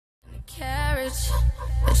Carriage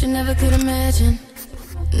that you never could imagine.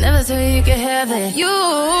 Never thought you could have it.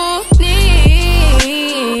 You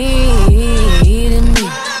needed me.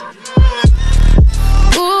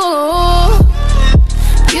 Ooh,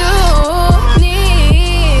 you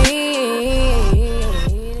needed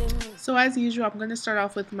me. So as usual, I'm going to start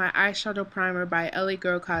off with my eyeshadow primer by LA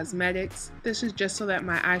Girl Cosmetics. This is just so that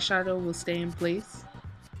my eyeshadow will stay in place.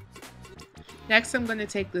 Next, I'm going to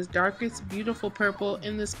take this darkest beautiful purple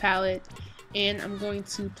in this palette and I'm going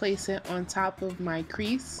to place it on top of my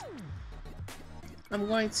crease. I'm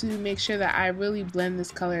going to make sure that I really blend this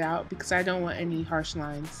color out because I don't want any harsh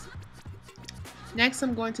lines. Next,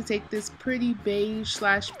 I'm going to take this pretty beige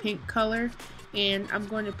 / pink color and I'm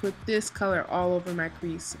going to put this color all over my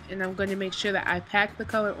crease. And I'm going to make sure that I pack the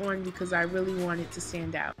color on because I really want it to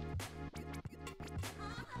stand out.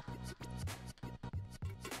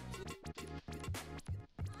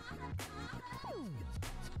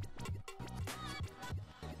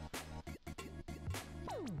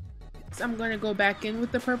 I'm going to go back in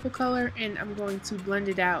with the purple color and I'm going to blend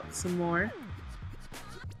it out some more.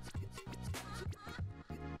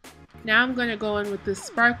 Now I'm going to go in with this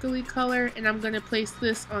sparkly color and I'm going to place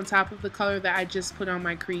this on top of the color that I just put on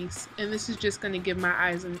my crease. And this is just going to give my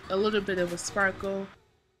eyes a little bit of a sparkle.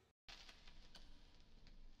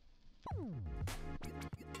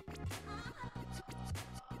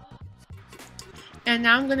 And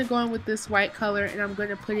now I'm going to go in with this white color and I'm going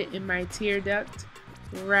to put it in my tear duct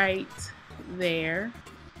right there.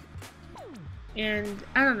 And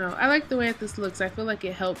I don't know, I like the way that this looks. I feel like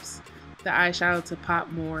it helps the eyeshadow to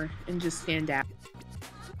pop more and just stand out.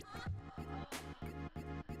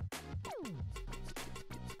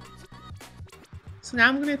 So now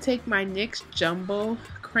I'm going to take my NYX Jumbo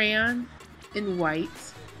crayon in white.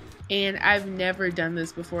 And I've never done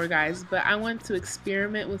this before, guys, but I want to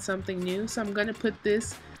experiment with something new. So I'm going to put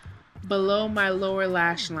this below my lower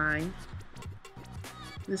lash line.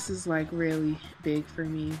 This is like really big for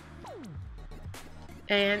me.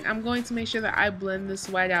 And I'm going to make sure that I blend this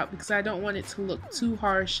white out because I don't want it to look too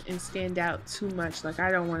harsh and stand out too much. Like, I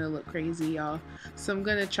don't want to look crazy, y'all. So I'm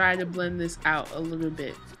going to try to blend this out a little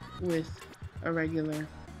bit with a regular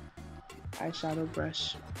eyeshadow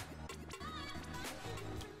brush.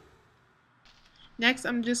 Next,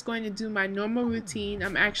 I'm just going to do my normal routine.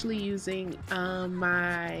 I'm actually using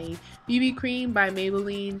my BB cream by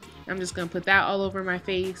Maybelline. I'm just going to put that all over my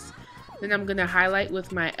face. Then I'm going to highlight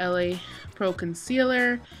with my LA Pro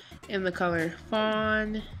Concealer in the color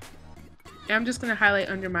Fawn. And I'm just going to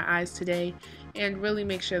highlight under my eyes today and really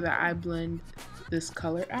make sure that I blend this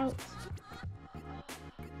color out.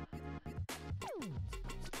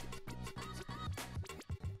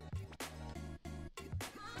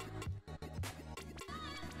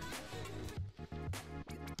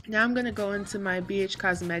 Now I'm going to go into my BH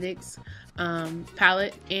Cosmetics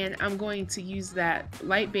palette and I'm going to use that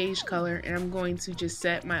light beige color and I'm going to just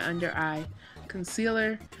set my under eye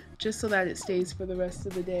concealer just so that it stays for the rest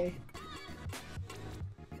of the day.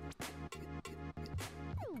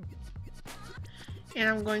 And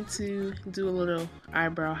I'm going to do a little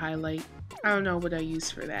eyebrow highlight. I don't know what I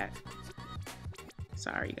use for that.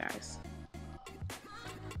 Sorry, guys.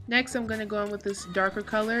 Next, I'm going to go in with this darker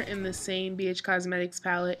color in the same BH Cosmetics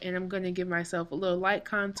palette and I'm going to give myself a little light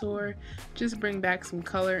contour, just bring back some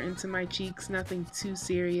color into my cheeks, nothing too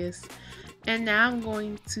serious. And now I'm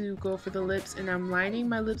going to go for the lips and I'm lining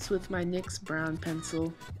my lips with my NYX brown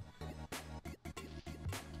pencil.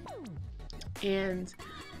 And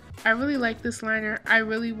I really like this liner. I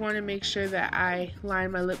really want to make sure that I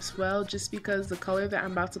line my lips well just because the color that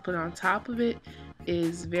I'm about to put on top of it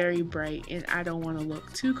is very bright and I don't want to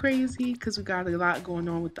look too crazy because we got a lot going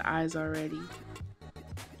on with the eyes already.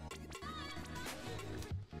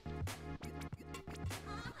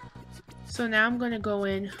 So now I'm going to go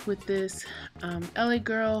in with this LA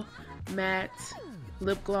Girl matte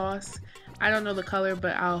lip gloss. I don't know the color,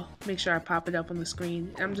 but I'll make sure I pop it up on the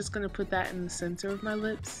screen. I'm just going to put that in the center of my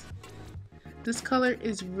lips. This color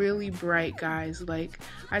is really bright, guys. Like,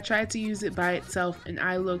 I tried to use it by itself and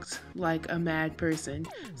I looked like a mad person.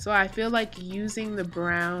 So I feel like using the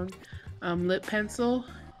brown lip pencil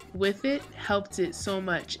with it helped it so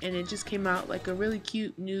much and it just came out like a really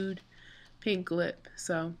cute nude pink lip.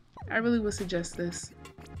 So I really would suggest this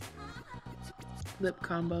lip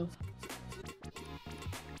combo.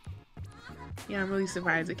 Yeah, I'm really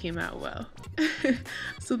surprised it came out well.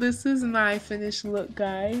 So this is my finished look,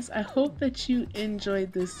 guys. I hope that you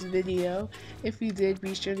enjoyed this video. If you did,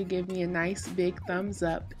 be sure to give me a nice big thumbs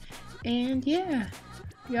up. And yeah,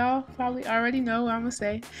 y'all probably already know what I'm gonna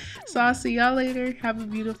say. So I'll see y'all later. Have a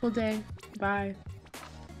beautiful day. Bye.